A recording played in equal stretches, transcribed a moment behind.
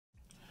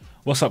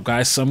What's up,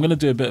 guys? So I'm gonna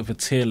do a bit of a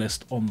tier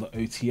list on the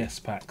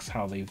OTS packs,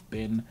 how they've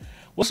been.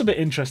 What's a bit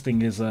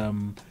interesting is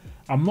I'm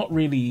not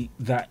really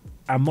that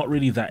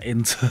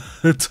into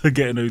to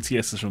getting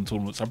OTSs from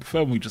tournaments. I prefer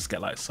when we just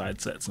get like side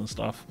sets and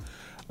stuff.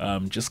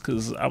 Just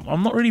because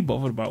I'm not really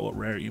bothered about what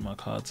rarity my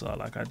cards are.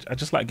 Like I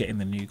just like getting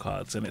the new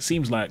cards, and it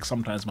seems like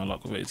sometimes my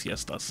luck with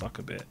OTS does suck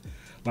a bit.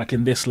 Like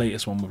in this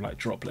latest one with like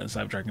Droplet and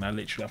Snapdragon, I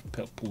literally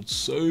have pulled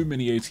so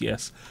many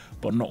OTS,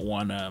 but not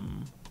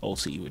one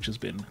ulti, which has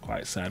been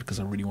quite sad because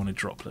I really wanted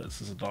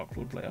Droplets as a Dark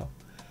Lord player.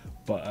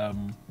 But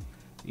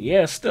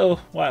yeah, still,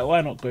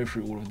 why not go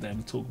through all of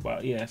them? Talk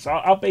about So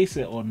I'll base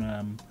it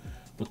on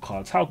the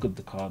cards, how good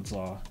the cards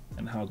are,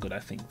 and how good I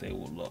think they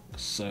will look.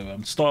 So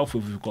start off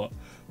with, we've got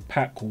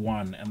pack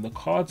 1, and the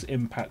cards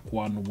in pack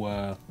 1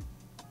 were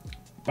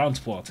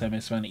Bountiful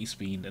Artemis, Vanity's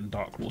Fiend, and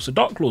Dark Claw. So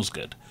Dark Claw's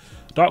good.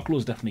 Dark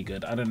Claw's definitely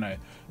good. I don't know,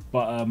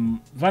 but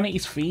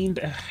Vanity's Fiend,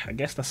 I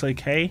guess that's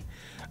okay.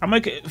 I'm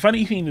okay.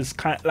 Vanity Fiend is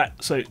kind of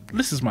like, so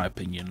this is my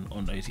opinion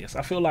on OTS.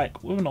 I feel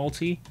like with an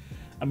ulti,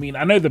 I mean,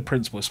 I know the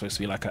principle is supposed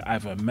to be like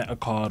either a meta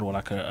card or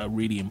like a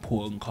really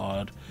important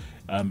card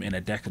in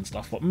a deck and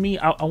stuff. But me,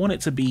 I want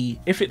it to be,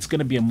 if it's going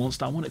to be a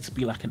monster, I want it to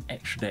be like an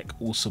extra deck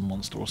awesome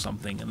monster or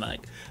something. And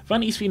like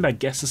Vanity's Fiend, I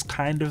guess, is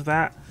kind of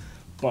that,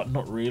 but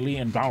not really.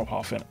 And Battle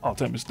Path and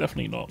Artemis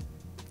definitely not.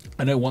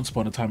 I know once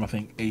upon a time, I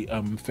think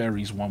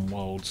Fairies won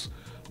Worlds,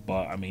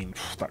 but I mean,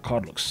 that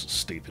card looks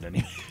stupid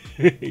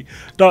anyway.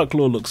 Dark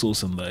Claw looks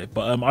awesome though,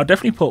 but I'll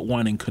definitely put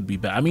 1 in could be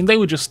better. I mean, they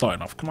were just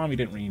starting off. Konami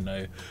didn't really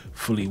know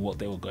fully what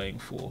they were going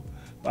for.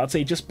 But I'd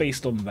say just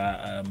based on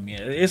that,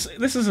 yeah, this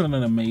isn't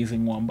an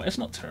amazing one, but it's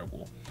not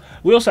terrible.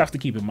 We also have to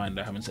keep in mind,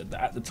 though, having said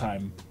that, at the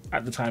time,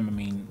 I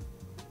mean,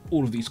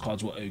 all of these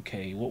cards were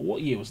okay.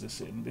 What year was this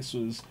in? This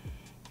was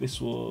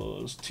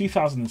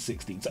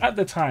 2016. So at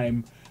the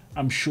time,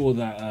 I'm sure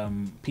that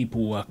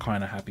people were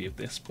kind of happy with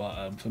this,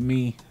 but for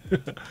me,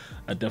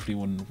 I definitely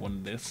wouldn't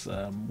want this.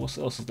 What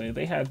else is there?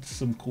 They had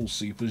some cool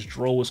supers.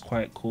 Droll was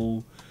quite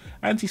cool.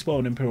 Anti-Spell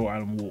and Imperial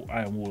Iron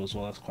Wall as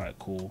well. That's quite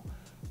cool.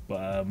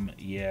 But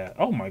yeah.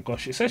 Oh my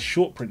gosh, it says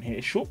short print here.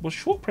 Was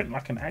short print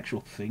like an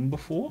actual thing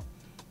before?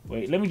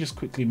 Wait, let me just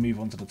quickly move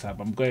on to the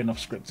tab. I'm going off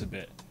script a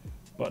bit.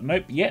 But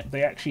nope, yeah,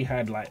 they actually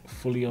had like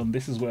fully on.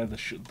 This is where the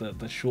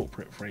short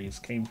print phrase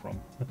came from.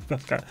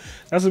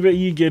 That's a bit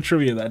Yu-Gi-Oh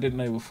trivia that I didn't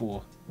know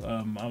before.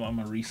 I'm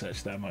gonna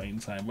research that in my own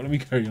time. But let me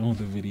carry on with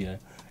the video.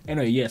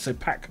 Anyway, yeah. So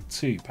pack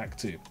two.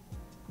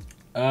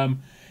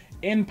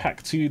 In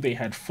pack 2, they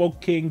had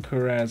Fog King,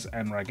 Kuraz,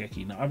 and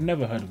Raigeki. Now, I've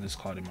never heard of this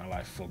card in my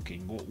life. Fog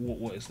King.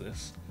 What is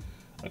this?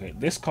 Okay,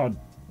 this card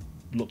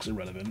looks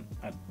irrelevant.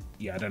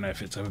 Yeah, I don't know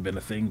if it's ever been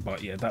a thing,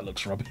 but yeah, that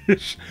looks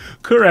rubbish.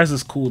 Kuraz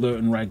is cool though,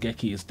 and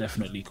Raigeki is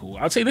definitely cool.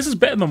 I'd say this is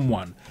better than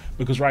 1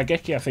 because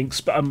Raigeki, I think,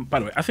 by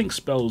the way, I think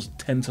spells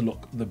tend to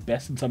look the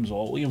best in terms of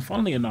ulti. And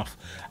funnily enough,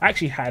 I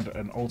actually had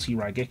an ulti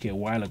Raigeki a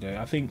while ago.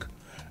 I think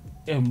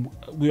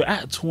we were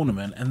at a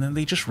tournament, and then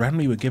they just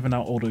randomly were giving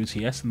out old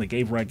OTS, and they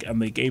gave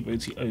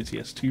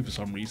OTS 2 for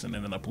some reason,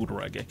 and then I pulled a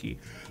Raigeki.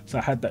 So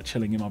I had that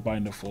chilling in my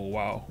binder for a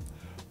while,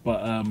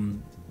 but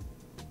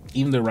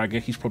even though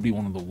Raigeki's probably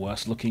one of the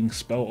worst looking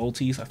spell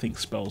ultis, I think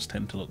spells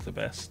tend to look the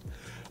best.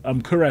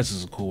 Kuraz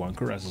is a cool one.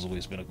 Kuraz has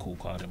always been a cool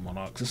card in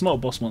Monarchs. It's not a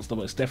boss monster,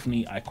 but it's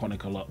definitely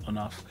iconic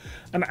enough.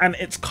 And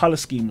its color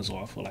scheme as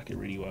well, I feel like it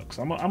really works.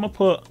 I'm gonna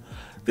put,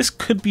 this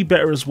could be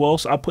better as well,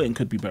 so I'll put in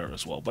could be better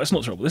as well, but it's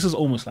not terrible. This is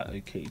almost like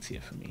okay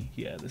tier for me.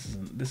 Yeah, this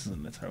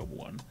isn't a terrible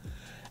one.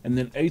 And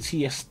then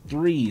OTS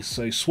 3,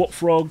 so Swap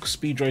Frog,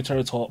 Speedro,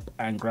 Terratop,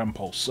 and Grand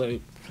Pulse.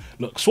 So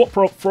look, Swap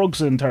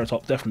Frogs and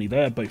Terratop, definitely,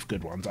 they're both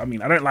good ones. I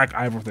mean, I don't like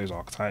either of those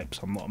archetypes.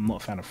 I'm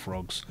not a fan of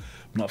Frogs.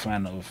 I'm not a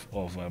fan of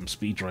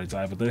Speedroids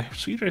either. The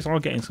Speedroids are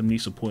getting some new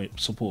support.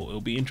 It'll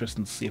be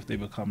interesting to see if they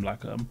become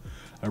like a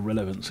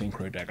relevant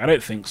synchro deck. I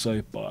don't think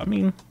so, but I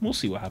mean, we'll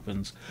see what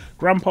happens.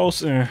 Grand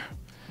Pulse,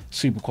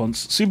 Super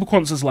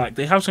Quants is like,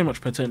 they have so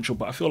much potential,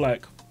 but I feel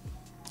like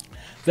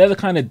they're the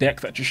kind of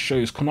deck that just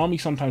shows Konami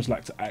sometimes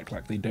like to act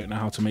like they don't know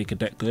how to make a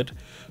deck good.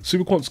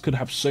 Super Quants could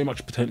have so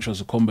much potential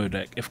as a combo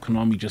deck if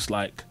Konami just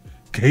like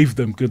gave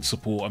them good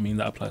support. I mean,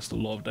 that applies to a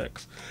lot of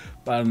decks,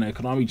 but I don't know,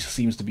 Konami just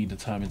seems to be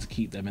determined to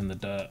keep them in the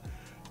dirt.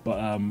 But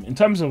in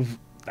terms of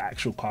the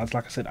actual cards,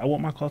 like I said, I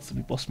want my cards to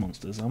be boss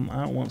monsters. I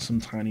don't want some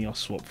tiny ass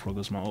Swap Frog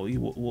as my ulti.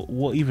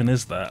 What even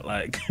is that?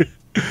 Like,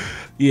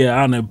 yeah,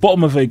 I don't know.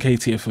 Bottom of OK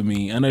tier for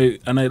me. I know.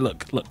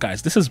 Look,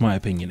 guys. This is my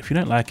opinion. If you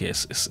don't like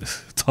it,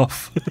 it's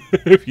tough.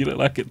 If you don't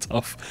like it,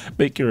 tough.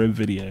 Make your own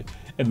video,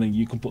 and then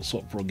you can put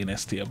Swap Frog in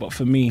S tier. But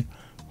for me,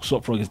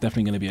 Swap Frog is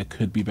definitely going to be a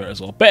could be better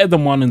as well. Better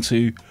than 1 and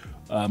 2,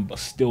 but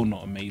still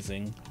not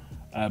amazing.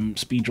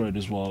 Speedroid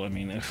as well. I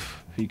mean,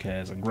 who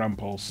cares? And Grand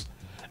Pulse.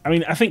 I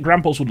mean, I think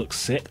Grand Pulse would look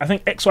sick. I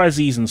think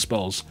XYZs and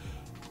spells.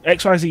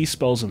 XYZ,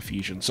 spells, and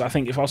fusions. So I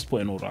think if I was to put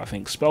in order, I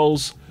think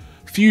spells,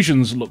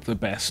 fusions look the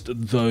best,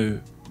 though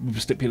with the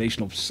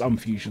stipulation of some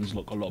fusions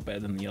look a lot better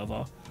than the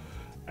other.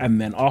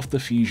 And then after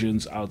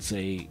fusions, I would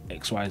say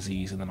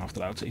XYZs, and then after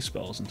that, I would say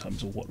spells in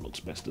terms of what looks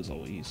best as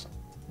always.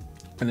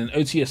 And then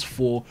OTS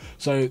 4.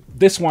 So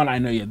this one I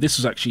know, yeah, this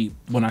was actually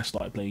when I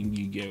started playing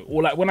Yu-Gi-Oh!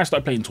 Or like when I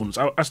started playing tournaments.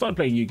 I started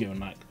playing Yu-Gi-Oh! In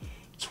like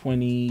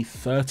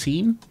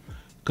 2013.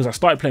 Because I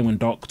started playing when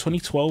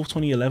 2012,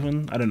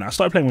 2011, I don't know. I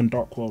started playing when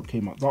Dark World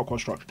came out. Dark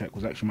World Structure Deck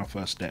was actually my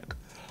first deck.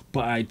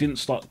 But I didn't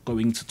start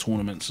going to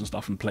tournaments and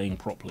stuff and playing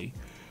properly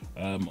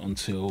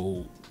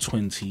until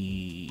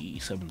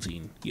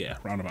 2017. Yeah,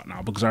 round about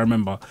now. Because I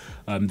remember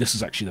this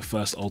is actually the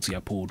first ulti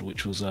I pulled,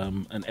 which was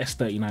an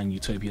S39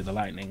 Utopia the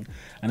Lightning.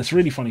 And it's a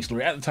really funny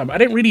story. At the time, I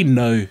didn't really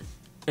know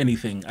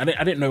anything. I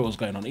didn't know what was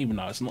going on, even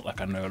though it's not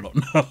like I know a lot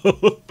now.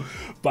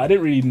 But I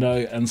didn't really know,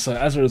 and so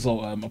as a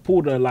result, I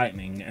pulled a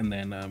Lightning, and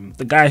then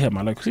the guy hit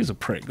my local. He's a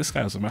prick. This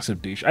guy was a massive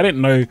douche. I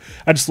didn't know.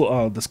 I just thought,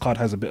 oh, this card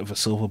has a bit of a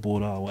silver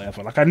border or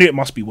whatever. Like I knew it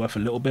must be worth a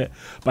little bit,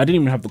 but I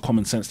didn't even have the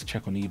common sense to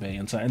check on eBay,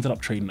 and so I ended up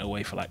trading it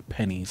away for like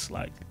pennies.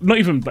 Like not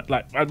even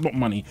like not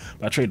money,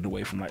 but I traded it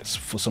away from like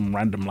for some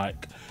random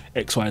like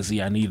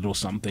XYZ I needed or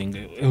something.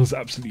 It was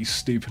absolutely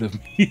stupid of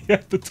me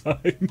at the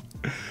time.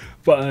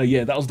 But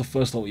yeah, that was the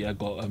first ulti I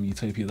got,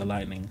 Utopia the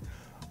Lightning.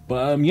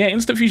 But yeah,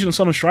 Instant Fusion and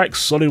Sudden Strike,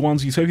 solid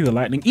ones. Utopia the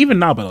Lightning. Even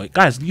now, by the way,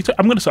 guys,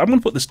 I'm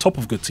gonna put this top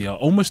of good tier,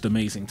 almost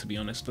amazing to be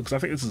honest, because I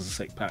think this is a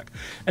sick pack.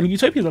 And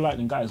Utopia the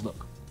Lightning, guys,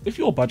 look, if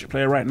you're a budget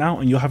player right now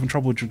and you're having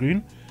trouble with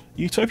Dragoon,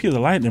 Utopia the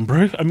Lightning,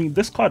 bro. I mean,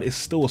 this card is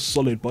still a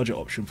solid budget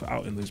option for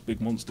out in those big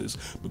monsters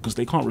because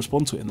they can't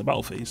respond to it in the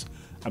battle phase.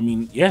 I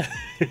mean, yeah,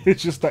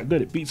 it's just that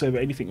good. It beats over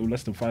anything with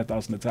less than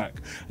 5,000 attack,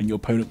 and your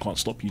opponent can't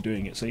stop you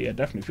doing it. So yeah,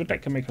 definitely, if your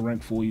deck can make a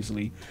rank 4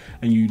 easily,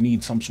 and you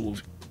need some sort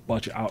of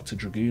budget out to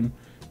Dragoon,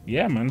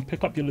 yeah, man,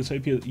 pick up your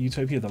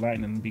Utopia the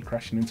Lightning and be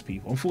crashing into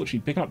people.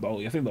 Unfortunately, picking up the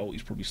ulti, I think the ulti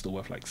is probably still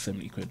worth like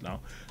 70 quid now.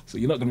 So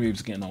you're not going to be able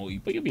to get an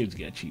ulti, but you'll be able to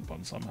get a cheap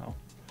one somehow.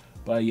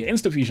 But yeah,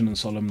 Instant Fusion and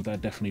Solemn, they're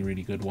definitely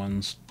really good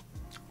ones.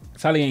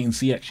 Retaliating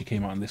C actually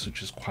came out on this,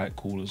 which is quite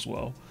cool as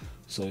well.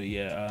 So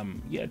yeah,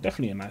 yeah,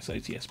 definitely a nice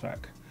OTS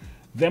pack.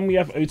 Then we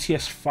have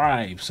OTS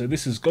 5. So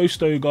this is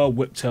Ghost Ogre,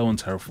 Whiptail, and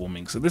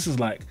Terraforming. So this is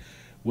like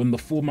when the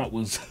format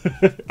was...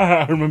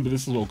 I remember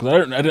this as well,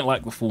 because I didn't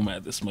like the format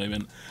at this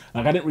moment.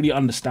 Like I didn't really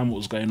understand what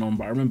was going on,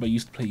 but I remember I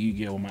used to play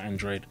Yu-Gi-Oh! On my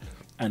Android,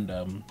 and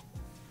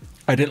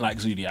I didn't like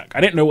Zodiac. I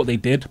didn't know what they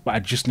did, but I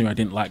just knew I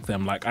didn't like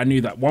them. Like I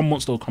knew that one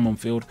monster would come on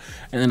field,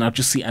 and then I'd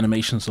just see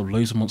animations of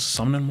loads of monsters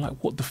summoning. I'm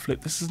like, what the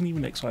flip? This isn't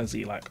even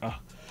XYZ. Like,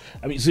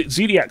 I mean,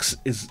 Zodiac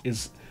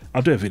is.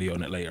 I'll do a video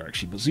on it later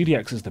actually, but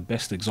Zodiac is the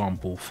best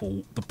example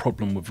for the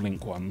problem with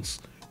Link ones,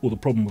 or the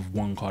problem with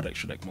one card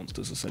extra deck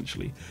monsters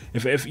essentially.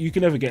 If you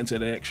can ever get into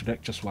the extra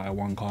deck just via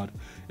one card,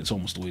 it's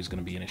almost always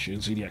going to be an issue.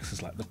 And Zodiac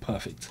is like the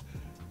perfect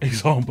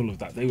example of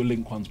that. They were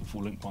Link ones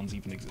before Link ones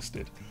even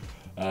existed.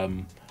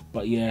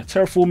 But yeah,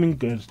 Terraforming,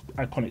 good,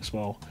 iconic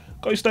spell.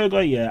 Ghost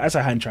Ogre, yeah, as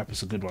a hand trap,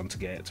 it's a good one to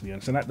get, to be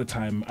honest. And at the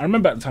time, I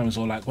remember at the time as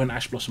well, like when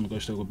Ash Blossom and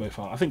Ghost Ogre both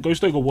out, I think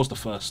Ghost Ogre was the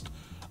first.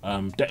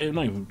 It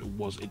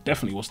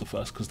definitely was the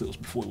first, because it was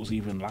before it was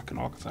even like an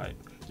archetype.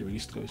 They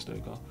released Ghost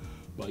Ogre.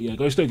 But yeah,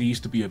 Ghost Ogre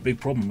used to be a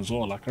big problem as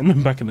well. Like I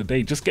remember back in the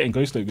day, just getting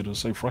Ghost Ogre was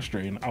so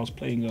frustrating. I was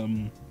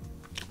playing,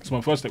 so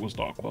my first deck was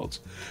Dark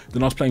Worlds.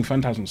 Then I was playing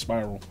Phantasm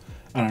Spiral.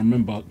 And I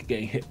remember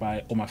getting hit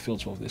by all my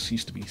field 12. This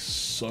used to be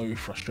so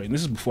frustrating.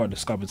 This is before I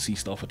discovered Sea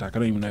Stealth Attack. I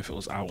don't even know if it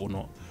was out or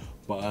not.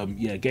 But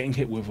yeah, getting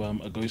hit with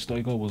a Ghost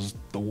Ogre was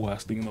the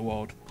worst thing in the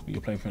world when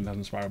you're playing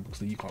Phantasm Spiral, because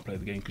then you can't play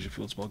the game because your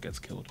field spell gets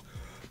killed.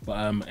 But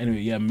anyway,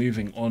 yeah,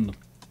 moving on.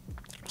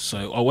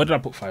 So, oh, where did I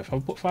put 5?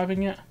 Have I put 5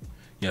 in yet?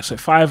 Yeah, so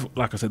 5,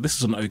 like I said, this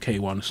is an okay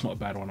one. It's not a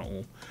bad one at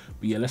all.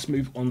 But yeah, let's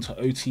move on to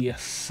OTS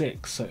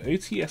 6. So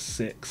OTS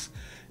 6...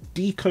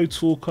 Decode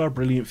Talker,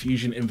 Brilliant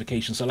Fusion,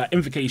 Invocation. So like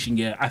Invocation,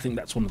 yeah, I think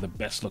that's one of the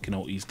best looking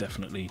ultis,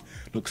 definitely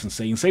looks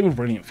insane. Same with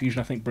Brilliant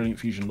Fusion. I think Brilliant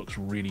Fusion looks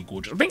really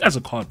gorgeous. I think as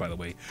a card, by the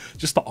way,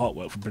 just the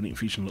artwork for Brilliant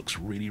Fusion looks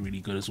really, really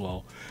good as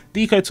well.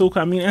 Decode Talker,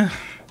 I mean,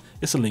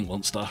 it's a Link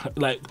monster.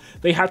 Like,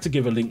 they had to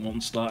give a Link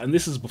monster, and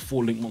this is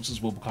before Link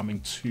monsters were becoming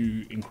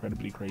too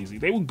incredibly crazy.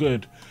 They were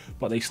good,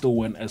 but they still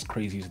weren't as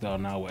crazy as they are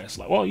now, where it's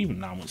like, well,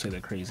 even now I wouldn't say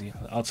they're crazy.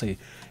 I'd say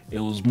it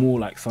was more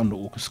like Thunder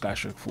Orca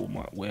Skystroke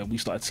format, where we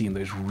started seeing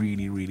those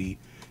really, really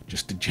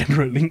just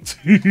degenerate Link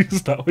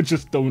 2s that were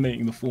just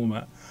dominating the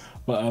format.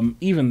 But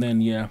even then,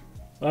 yeah,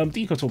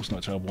 Decode Talker's not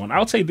a terrible one. I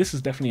would say this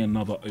is definitely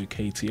another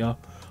okay tier.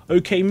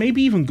 Okay,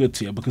 maybe even good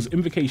tier, because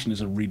Invocation is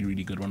a really,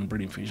 really good one, and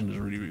Brilliant Fusion is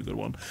a really, really good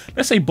one.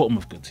 Let's say bottom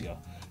of good tier.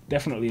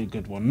 Definitely a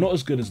good one. Not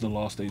as good as the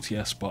last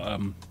OTS, but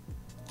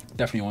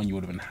definitely one you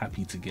would have been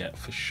happy to get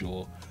for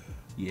sure.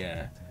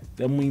 Yeah.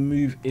 Then we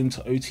move into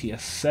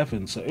OTS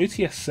 7. So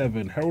OTS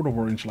 7, Herald of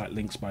Orange Light,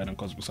 Link Spider, and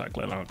Cosmic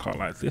Cyclone. I can't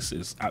lie, this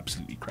is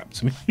absolutely crap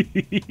to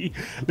me.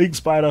 Link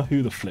Spider,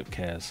 who the flip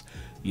cares?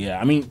 Yeah,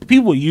 I mean,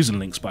 people were using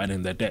Link Spider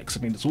in their decks.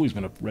 I mean, it's always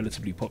been a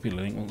relatively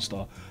popular Link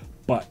monster.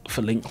 But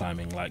for link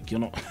climbing, like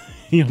you're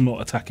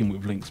not attacking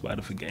with Link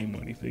Spider for game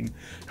or anything.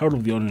 Herald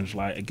of the Orange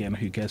Light, again,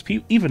 who cares?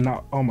 Even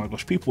now, oh my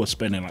gosh, people are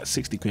spending like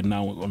 60 quid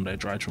now on their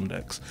Drytron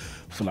decks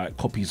for like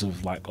copies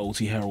of like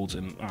ulti heralds,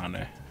 and I don't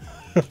know.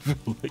 I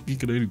feel like you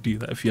can only do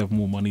that if you have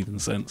more money than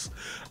sense.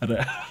 I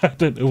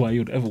don't know why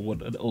you'd ever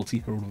want an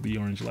ulti Herald of the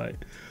Orange Light.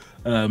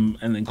 And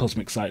then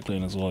Cosmic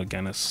Cyclone as well.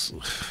 Again, it's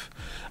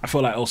I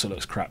feel like it also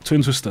looks crap.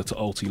 Twin Twister to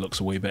ulti looks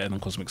way better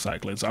than Cosmic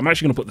Cyclone, so I'm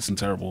actually gonna put this in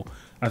terrible.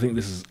 I think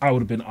this is. I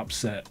would have been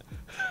upset.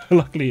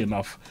 Luckily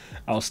enough,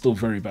 I was still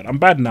very bad. I'm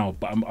bad now,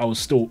 but I was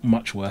still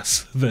much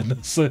worse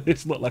then. So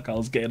it's not like I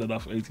was getting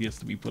enough OTS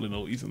to be pulling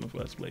ultis in the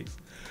first place.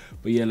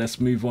 But yeah, let's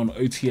move on.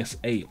 OTS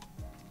 8.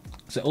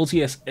 So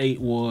OTS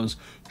 8 was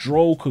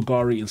Droll,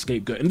 Kagari, and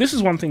Scapegoat. And this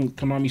is one thing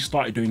Konami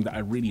started doing that I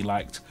really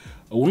liked.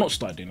 Well, not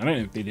started doing. I don't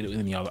know if they did it with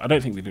any other. I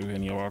don't think they did it with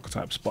any other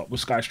archetypes, but with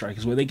Sky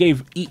Strikers, where they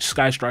gave each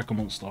Sky Striker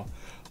monster,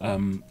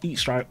 each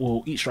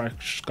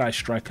Sky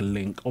Striker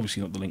link.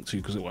 Obviously not the link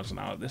 2 because it wasn't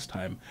out at this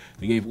time.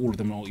 They gave all of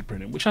them ulti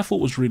printing, which I thought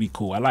was really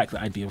cool. I like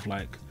the idea of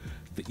like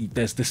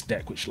there's this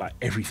deck which like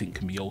everything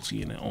can be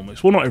ulti in it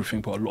almost. Well, not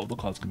everything, but a lot of the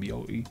cards can be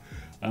ulti.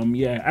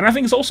 Yeah, and I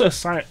think it's also a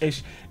sign.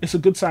 It's a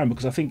good sign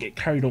because I think it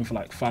carried on for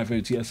like 5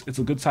 OTS. It's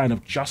a good sign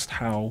of just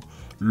how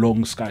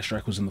long Sky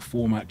Strike was in the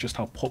format, just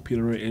how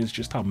popular it is,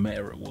 just how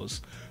meta it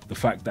was. The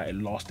fact that it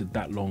lasted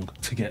that long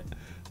to get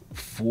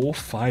 4,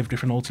 5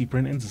 different ulti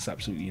printings is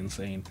absolutely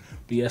insane.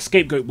 But yeah,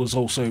 Scapegoat was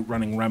also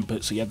running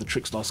rampant, so you had the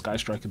Trickstar Sky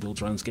Striker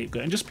builds running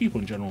Scapegoat, and just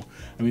people in general.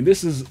 I mean,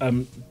 this is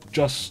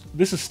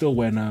still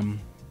when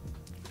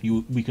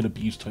we could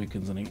abuse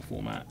tokens in Link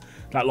format.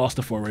 That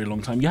lasted for a very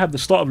long time. You had the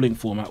start of Link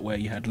format where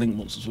you had Link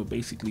monsters were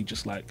basically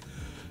just like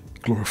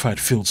glorified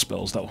field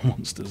spells that were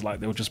monsters, like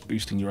they were just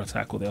boosting your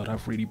attack, or they would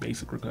have really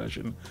basic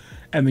recursion.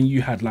 And then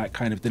you had like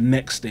kind of the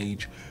next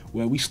stage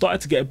where we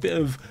started to get a bit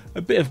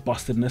of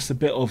bustedness,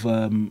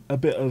 a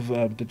bit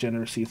of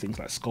degeneracy of things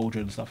like Scoldra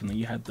and stuff. And then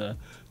you had the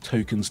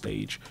token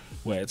stage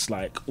where it's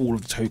like all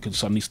of the tokens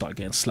suddenly start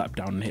getting slapped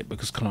down and hit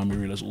because Konami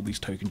realized all these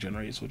token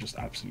generators were just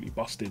absolutely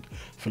busted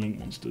for Link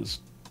monsters.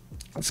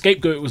 And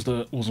Scapegoat was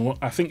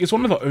I think it's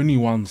one of the only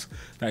ones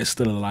that is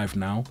still alive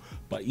now,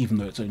 but even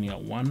though it's only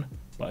at 1.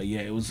 But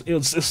yeah,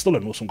 it's still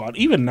an awesome card.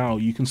 Even now,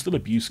 you can still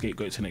abuse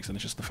Scapegoat to an extent.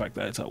 It's just the fact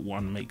that it's at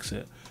 1 makes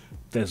it.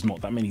 There's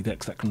not that many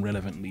decks that can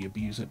relevantly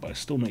abuse it, but it's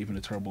still not even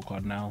a terrible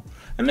card now.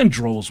 And then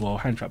Droll as well.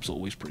 Hand traps are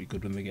always pretty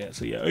good when they get.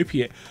 So yeah,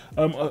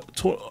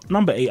 OP8.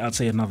 Number 8, I'd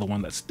say another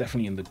one that's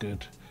definitely in the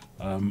good.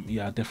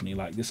 Yeah, I definitely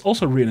like this.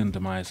 Also, Ruin and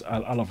Demise.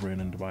 I love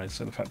Ruin and Demise,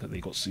 so the fact that they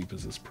got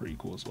supers is pretty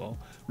cool as well.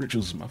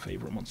 Rituals is my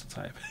favorite monster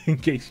type, in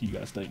case you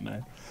guys don't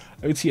know.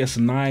 OTS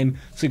 9.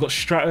 So you got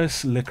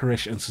Stratos,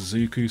 Licorice, and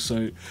Suzuku.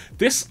 So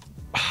this,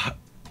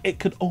 it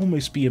could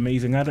almost be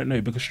amazing. I don't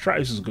know, because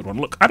Stratos is a good one.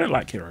 Look, I don't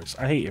like heroes.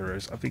 I hate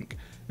heroes. I think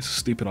it's a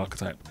stupid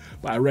archetype.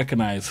 But I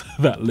recognize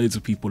that loads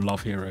of people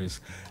love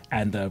heroes,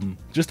 and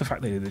just the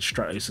fact that they did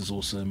Stratos is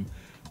awesome.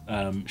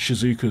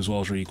 Shizuku as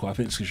well is really cool. I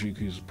think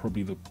Shizuku is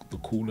probably the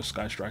coolest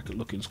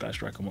looking Sky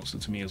Striker monster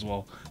to me as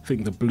well. I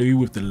think the blue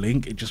with the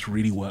link, it just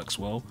really works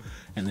well,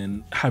 and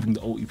then having the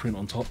ulti print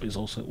on top is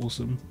also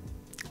awesome.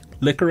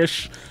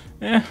 Licorice,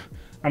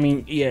 I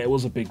mean, yeah, it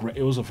was a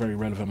very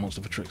relevant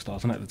monster for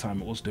Trickstars, and at the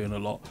time it was doing a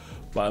lot.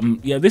 But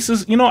yeah, this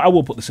is, you know, I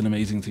will put this in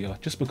amazing tier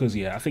just because,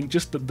 yeah, I think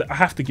just I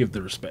have to give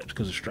the respect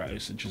because of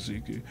Stratos and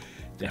Shizuku.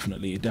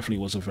 It definitely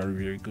was a very,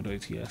 very good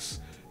OTS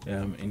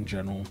in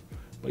general.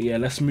 But yeah,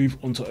 let's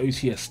move on to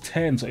OTS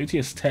 10. So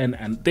OTS 10,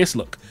 and this,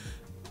 look,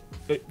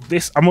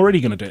 this, I'm already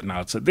going to do it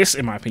now. So this,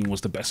 in my opinion,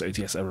 was the best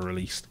OTS ever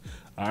released.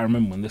 I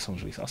remember when this one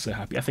was released, I was so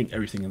happy. I think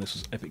everything in this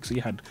was epic. So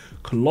you had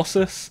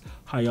Colossus,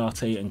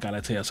 Hayate, and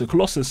Galatea. So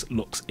Colossus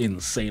looks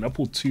insane. I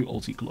pulled 2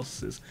 ulti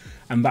Colossuses,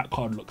 and that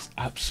card looks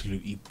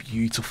absolutely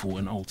beautiful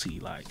in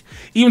ulti. Like,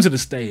 even to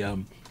this day, I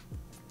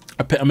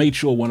made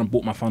sure when I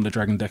bought my Thunder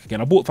Dragon deck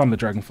again, I bought Thunder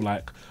Dragon for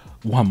like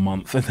 1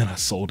 month, and then I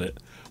sold it.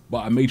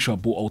 But I made sure I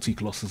bought ulti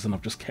Colossus, and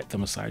I've just kept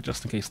them aside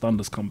just in case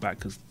Thunders come back,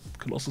 because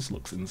Colossus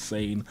looks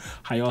insane.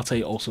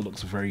 Hayate also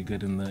looks very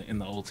good in the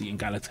ulti, and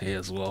Galatea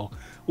as well.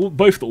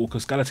 Both the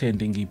Orcas, Galatea and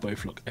Dingy,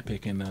 both look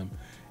epic in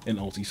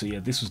ulti. So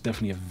yeah, this was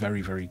definitely a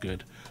very, very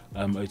good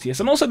OTS.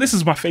 And also, this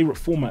is my favorite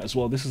format as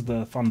well. This is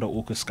the Thunder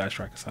Orcas Sky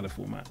Striker Salad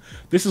format.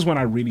 This is when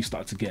I really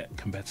started to get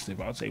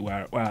competitive, I would say,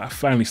 where I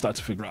finally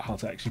started to figure out how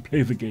to actually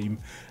play the game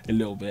a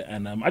little bit.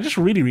 And I just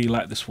really, really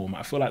like this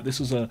format. I feel like this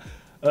was a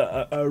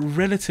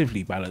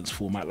relatively balanced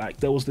format. Like,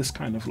 there was this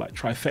kind of like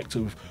trifecta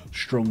of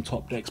strong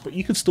top decks, but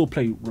you could still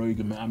play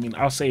Rogue. I mean,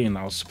 I was saying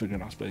I was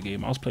figuring out to play the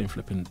game, I was playing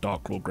flipping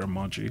Dark Lord Grand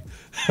Marju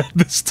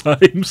this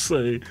time,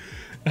 so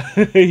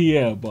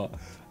yeah, but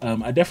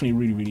I definitely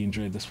really, really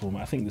enjoyed this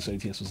format. I think this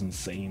OTS was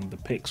insane, the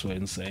picks were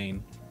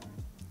insane,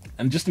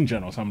 and just in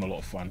general I was having a lot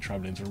of fun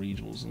traveling to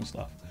regionals and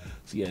stuff.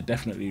 So yeah,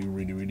 definitely a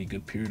really, really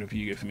good period of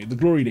Yu-Gi-Oh for me. The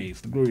glory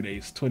days,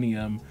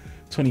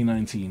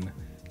 2018/2019,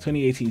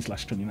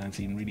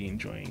 really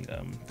enjoying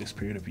this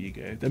period of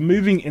Yu-Gi-Oh. Then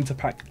moving into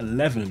pack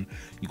 11,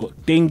 you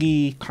got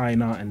Dingy,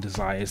 Kaina, and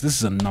Desires. This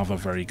is another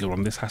very good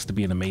one. This has to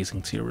be an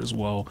amazing tier as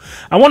well.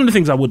 And one of the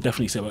things I would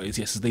definitely say about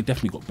OTS is they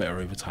definitely got better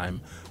over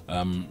time.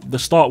 The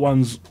start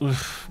ones,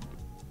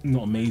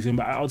 not amazing,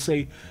 but I would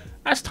say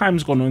as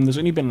time's gone on, there's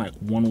only been like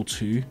 1 or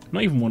 2,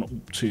 not even 1 or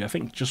 2, I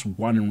think just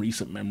 1 in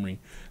recent memory,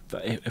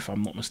 that if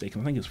I'm not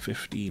mistaken, I think it's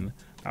 15,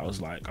 I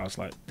was like,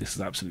 this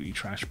is absolutely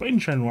trash. But in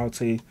general, I'd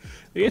say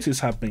the OTS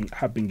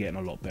have been getting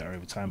a lot better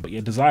over time. But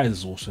yeah, Desires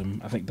is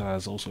awesome. I think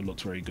Desires also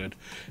looks very good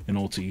in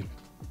OT.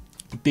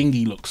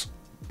 Dingy looks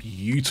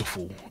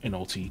beautiful in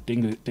OT.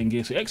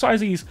 Dingy. So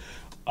XYZs,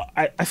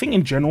 I think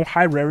in general,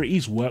 high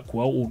rarities work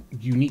well, or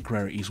unique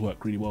rarities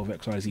work really well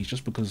with XYZs,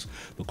 just because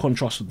the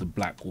contrast with the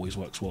black always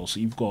works well. So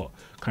you've got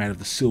kind of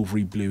the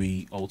silvery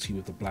bluey ulti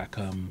with the black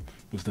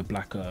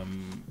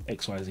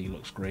XYZ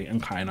looks great,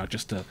 and kind of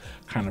just to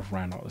kind of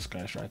round out the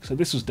Sky Strike. So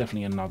this was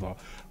definitely another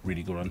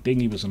really good one.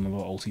 Dingy was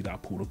another ulti that I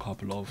pulled a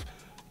couple of.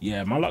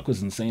 Yeah, my luck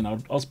was insane. I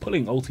was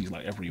pulling ultis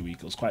like every week.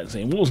 It was quite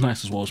insane. What was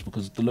nice as well is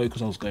because the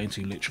locals I was going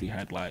to literally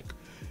had like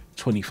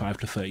 25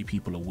 to 30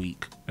 people a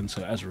week, and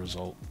so as a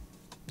result,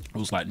 it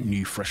was like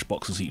new fresh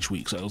boxes each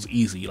week, so it was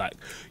easy. Like,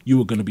 you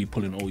were going to be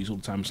pulling always all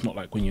the time. It's not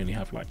like when you only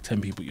have like 10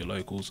 people at your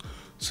locals,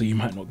 so you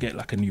might not get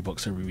like a new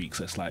box every week.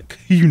 So it's like,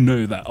 you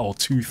know that, oh,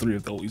 2-3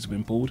 of the ultis have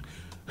been pulled.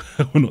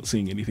 We're not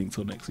seeing anything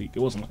till next week. It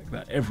wasn't like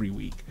that every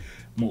week.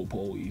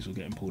 Multiple ultis were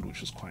getting pulled,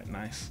 which was quite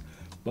nice.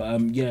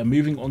 But yeah,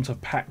 moving on to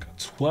pack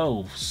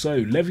 12.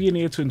 So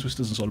Levianeer, Twin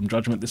Twisters, and Solemn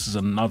Judgment. This is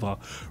another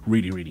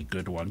really, really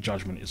good one.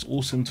 Judgment is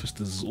awesome.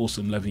 Twisters is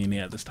awesome.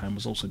 Levianeer at this time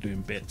was also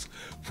doing bits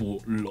for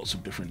lots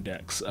of different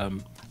decks.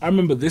 I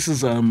remember this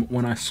is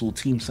when I saw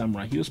Team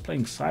Samurai. He was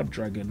playing Cyber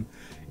Dragon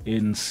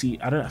in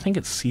I think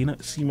it's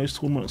CMO's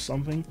tournament or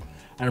something.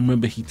 I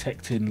remember he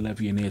teched in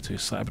Levianeer to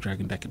his Cyber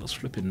Dragon deck. It was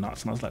flipping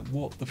nuts, and I was like,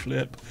 what the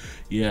flip?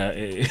 Yeah,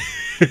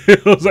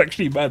 it was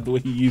actually bad the way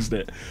he used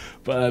it.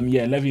 But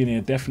yeah,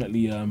 Levianeer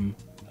definitely a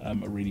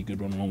really good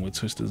one, along with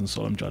Twisters and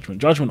Solemn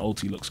Judgment. Judgment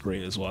ulti looks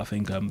great as well. I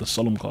think the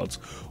Solemn cards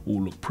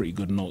all look pretty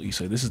good in ulti,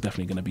 so this is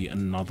definitely going to be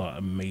another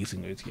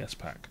amazing OTS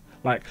pack.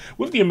 Like,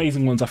 with the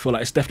amazing ones, I feel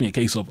like it's definitely a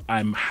case of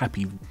I'm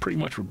happy pretty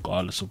much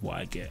regardless of what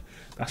I get.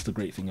 That's the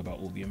great thing about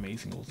all the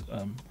amazing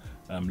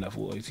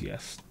level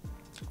OTS.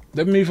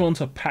 Then move on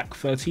to pack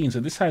 13. So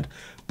this had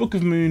Book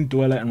of Moon,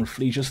 Dweller, and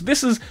Rafflesia. So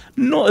this is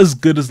not as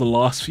good as the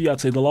last few.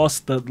 I'd say the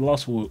last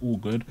four were all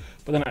good,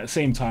 but then at the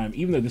same time,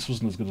 even though this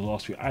wasn't as good as the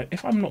last few,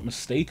 if I'm not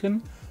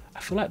mistaken,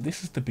 I feel like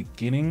this is the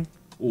beginning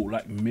or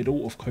like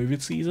middle of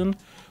COVID season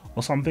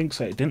or something.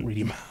 So it didn't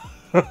really matter.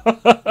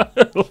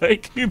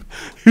 Like,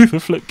 who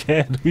the flip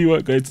cared? We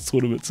weren't going to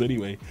tournaments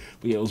anyway.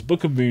 But yeah, it was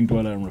Book of Moon,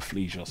 Dweller, and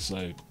Rafflesia.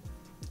 So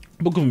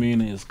Book of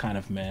Moon is kind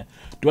of meh.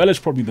 Dweller's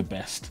probably the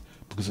best,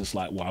 because it's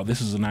like, wow,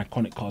 this is an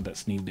iconic card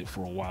that's needed it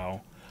for a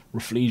while.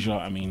 Rafflesia,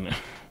 I mean,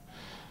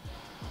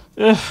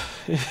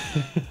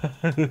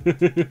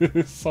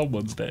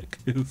 someone's deck.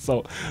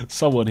 So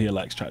someone here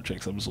likes Trap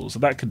Trick some sort, so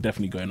that could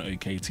definitely go in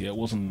OK tier. It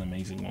wasn't an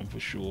amazing one for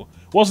sure.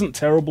 It wasn't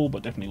terrible,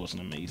 but definitely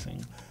wasn't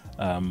amazing.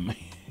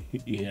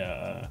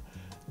 Yeah,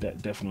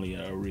 definitely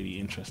a really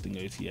interesting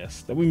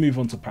OTS. Then we move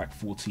on to pack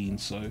 14.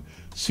 So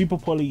Super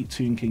Poly,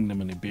 Toon Kingdom,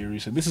 and Nibiru.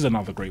 So this is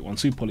another great one.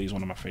 Super Poly is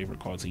one of my favorite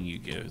cards in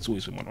Yu-Gi-Oh! It's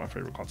always been one of my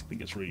favorite cards. I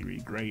think it's really,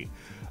 really great.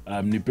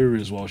 Nibiru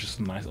as well is just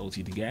a nice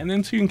ulti to get. And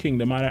then Toon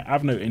Kingdom, I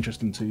have no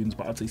interest in Toons,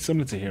 but I'd say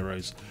similar to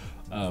Heroes,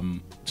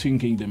 Toon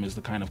Kingdom is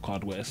the kind of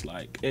card where it's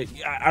like,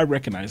 I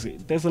recognize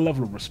it. There's a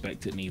level of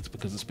respect it needs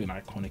because it's been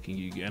iconic in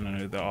Yu-Gi-Oh! And I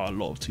know there are a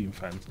lot of Toon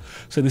fans.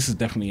 So this is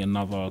definitely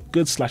another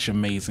good /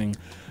 amazing.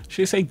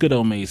 Should I say good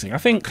or amazing? I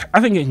think it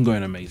can go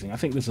in amazing. I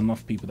think there's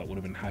enough people that would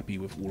have been happy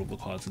with all of the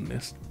cards in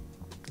this.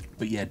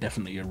 But yeah,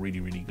 definitely a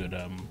really, really good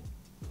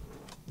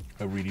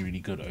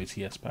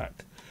OTS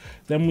pack.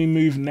 Then we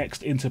move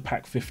next into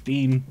pack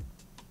 15.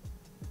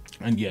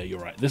 And yeah, you're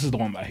right. This is the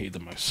one that I hate the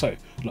most. So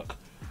look,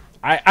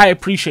 I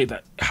appreciate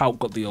that Hulk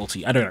got the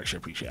ulti. I don't actually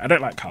appreciate it. I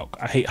don't like Hulk.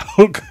 I hate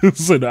Hulk.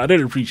 So no, I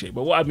don't appreciate it.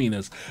 But what I mean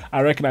is,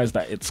 I recognize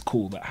that it's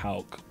cool that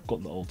Hulk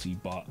got the ulti,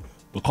 but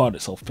the card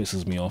itself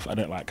pisses me off. I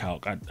don't like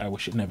Hulk. I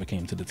wish it never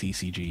came to the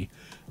TCG.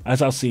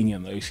 As I was seeing it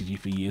in the OCG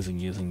for years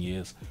and years and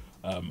years,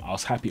 I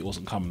was happy it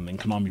wasn't coming. Then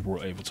Konami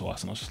brought it over to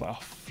us, and I was just like,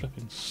 oh,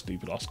 flipping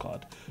stupid ass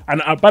card.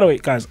 And by the way,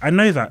 guys, I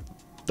know that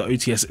the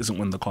OTS isn't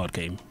when the card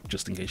came,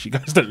 just in case you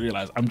guys don't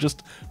realize. I'm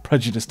just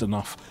prejudiced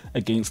enough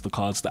against the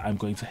cards that I'm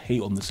going to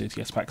hate on this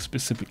OTS pack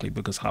specifically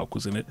because Hulk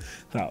was in it.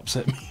 That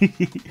upset me.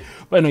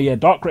 But no, yeah,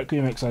 Dark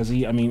Requiem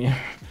XYZ, I mean, it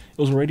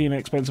was already an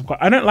expensive card.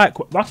 I don't like,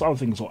 that's the other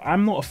thing as well.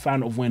 I'm not a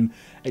fan of when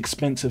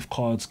expensive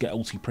cards get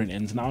ulti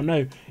print-ins. Now, I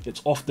know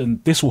it's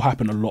often, this will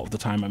happen a lot of the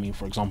time. I mean,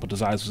 for example,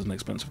 Desires was an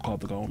expensive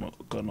card to go on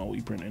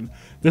ulti print-in.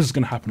 This is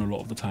going to happen a lot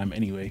of the time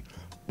anyway.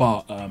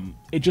 But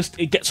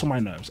it gets on my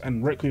nerves,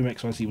 and Requiem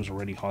XYZ was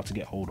already hard to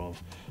get hold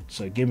of,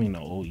 so giving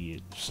that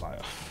ulti, just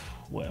like,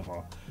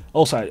 whatever.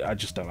 Also, I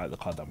just don't like the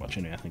card that much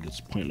anyway. I think it's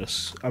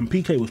pointless.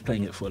 PK was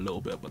playing it for a little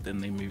bit, but then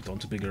they moved on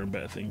to bigger and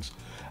better things.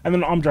 And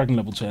then Arm Dragon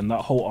level 10,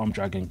 that whole Arm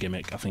Dragon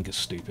gimmick, I think is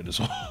stupid as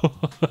well.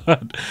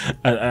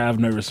 I have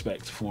no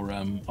respect for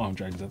Arm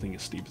Dragons. I think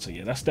it's stupid. So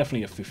yeah, that's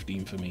definitely a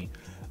 15 for me.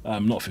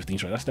 Not 15,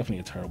 sorry. That's definitely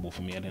a terrible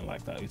for me. I didn't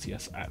like that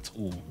OTS at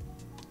all.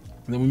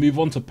 And then we move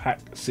on to pack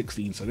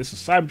 16. So this is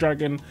Cyber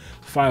Dragon,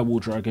 Firewall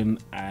Dragon,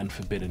 and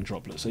Forbidden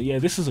Droplet. So yeah,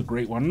 this is a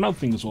great one. Another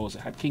thing as well is it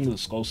had King of the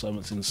Skull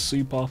Servants in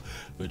Super,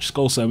 which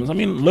Skull Servants, I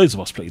mean, loads of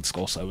us played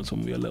Skull Servants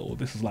when we were little.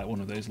 This is like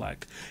one of those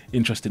like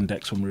interesting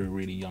decks when we were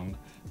really young.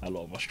 A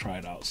lot of us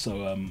tried out.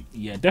 So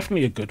yeah,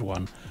 definitely a good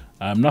one.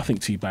 Nothing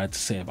too bad to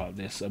say about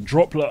this.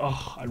 Droplet,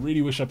 oh, I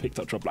really wish I picked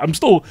up Droplet. I'm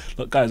still,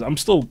 look guys, I'm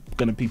still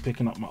going to be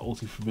picking up my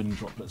Ulti Forbidden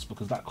Droplets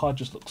because that card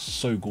just looks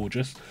so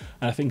gorgeous.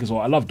 And I think as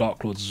well, I love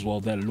Dark Lords as well.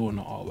 Their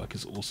Lorna artwork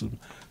is awesome.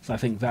 So I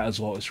think that as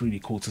well, it's really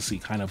cool to see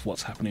kind of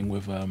what's happening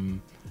with,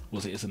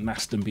 is it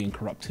Naston being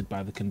corrupted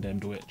by the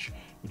Condemned Witch,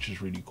 which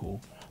is really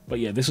cool. But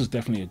yeah, this is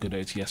definitely a good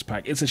OTS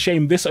pack. It's a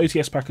shame this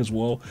OTS pack as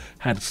well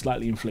had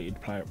slightly inflated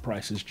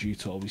prices due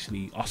to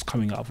obviously us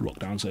coming out of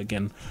lockdown. So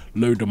again,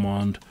 low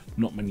demand,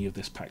 not many of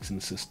this packs in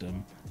the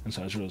system. And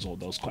so as a result,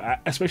 there was quite,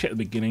 especially at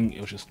the beginning,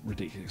 it was just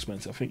ridiculously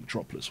expensive. I think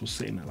Droplets was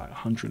sitting at like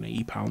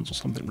 £180 or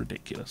something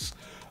ridiculous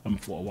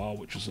for a while,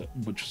 which was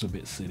a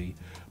bit silly.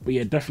 But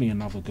yeah, definitely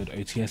another good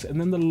OTS. And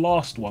then the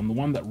last one, the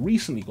one that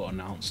recently got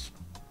announced,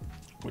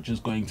 which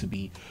is going to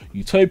be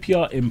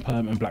Utopia,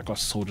 Imperm, and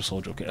Blackluster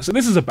Soldier. Okay, so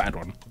this is a bad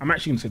one. I'm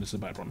actually going to say this is a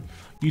bad one.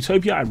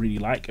 Utopia I really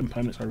like,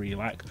 Impermanence I really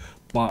like,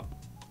 but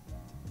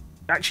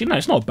actually no,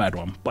 it's not a bad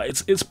one,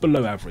 but it's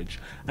below average.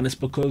 And it's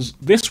because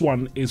this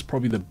one is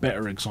probably the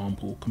better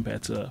example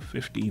compared to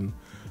 15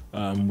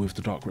 with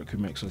the Dark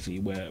Requiem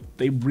XYZ, where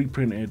they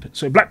reprinted.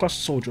 So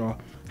Blackluster Soldier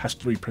has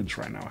 3 prints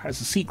right now. It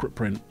has a secret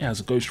print, it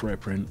has a ghost rare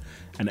print,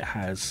 and it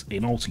has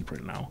an ulti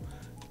print now.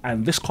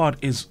 And this card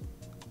is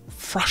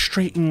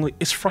frustratingly,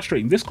 it's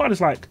frustrating. This card is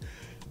like,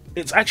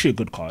 it's actually a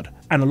good card,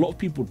 and a lot of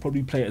people would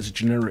probably play it as a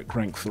generic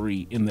rank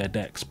 3 in their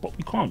decks, but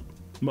we can't.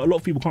 A lot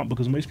of people can't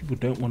because most people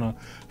don't want to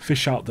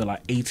fish out the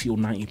like 80 or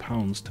 90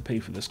 pounds to pay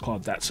for this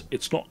card.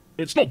 It's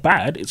not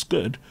bad, it's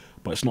good,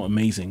 but it's not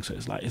amazing. So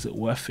it's like, is it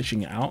worth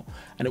fishing it out?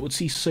 And it would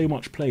see so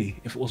much play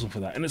if it wasn't for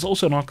that. And it's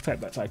also an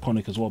archetype that's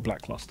iconic as well,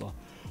 Blackluster.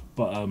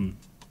 But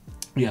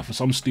yeah, for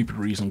some stupid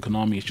reason,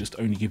 Konami is just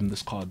only giving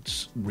this card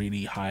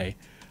really high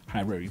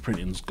rarity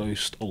printings,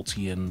 Ghost,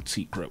 Ulti, and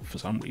Secret for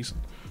some reason.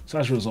 So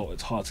as a result,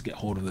 it's hard to get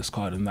hold of this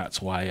card, and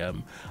that's why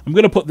I'm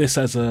going to put this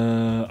as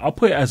a, I'll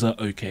put it as a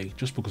okay,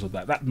 just because of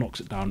that. That knocks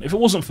it down. If it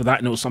wasn't for that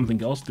and it was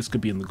something else, this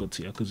could be in the good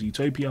tier, because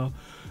Utopia,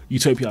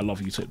 I love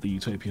the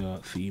Utopia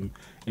theme.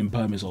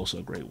 Imperm is also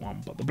a great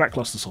one, but the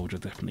Blackluster Soldier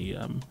definitely,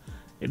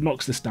 it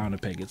knocks this down a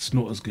peg. It's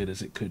not as good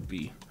as it could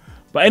be.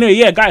 But anyway,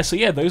 yeah, guys, so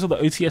yeah, those are the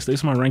OTS.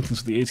 Those are my rankings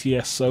for the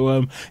OTS.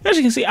 So, as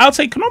you can see, I'll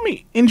say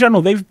Konami, in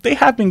general, they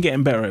have been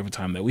getting better over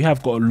time, though. We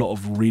have got a lot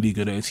of really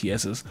good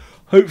OTSs.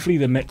 Hopefully,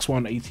 the next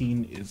one,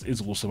 18,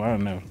 is awesome. I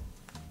don't know.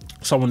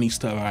 Someone needs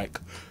to,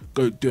 like,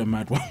 go do a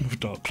mad one with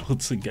Dark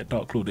Lords and get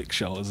Dark Lord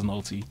Ixchel as an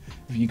ulti.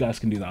 If you guys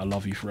can do that, I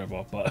love you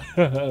forever. But,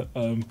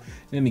 in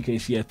any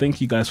case, yeah,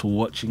 thank you guys for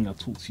watching. I'll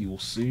talk to you all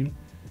soon.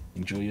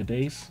 Enjoy your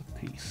days.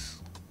 Peace.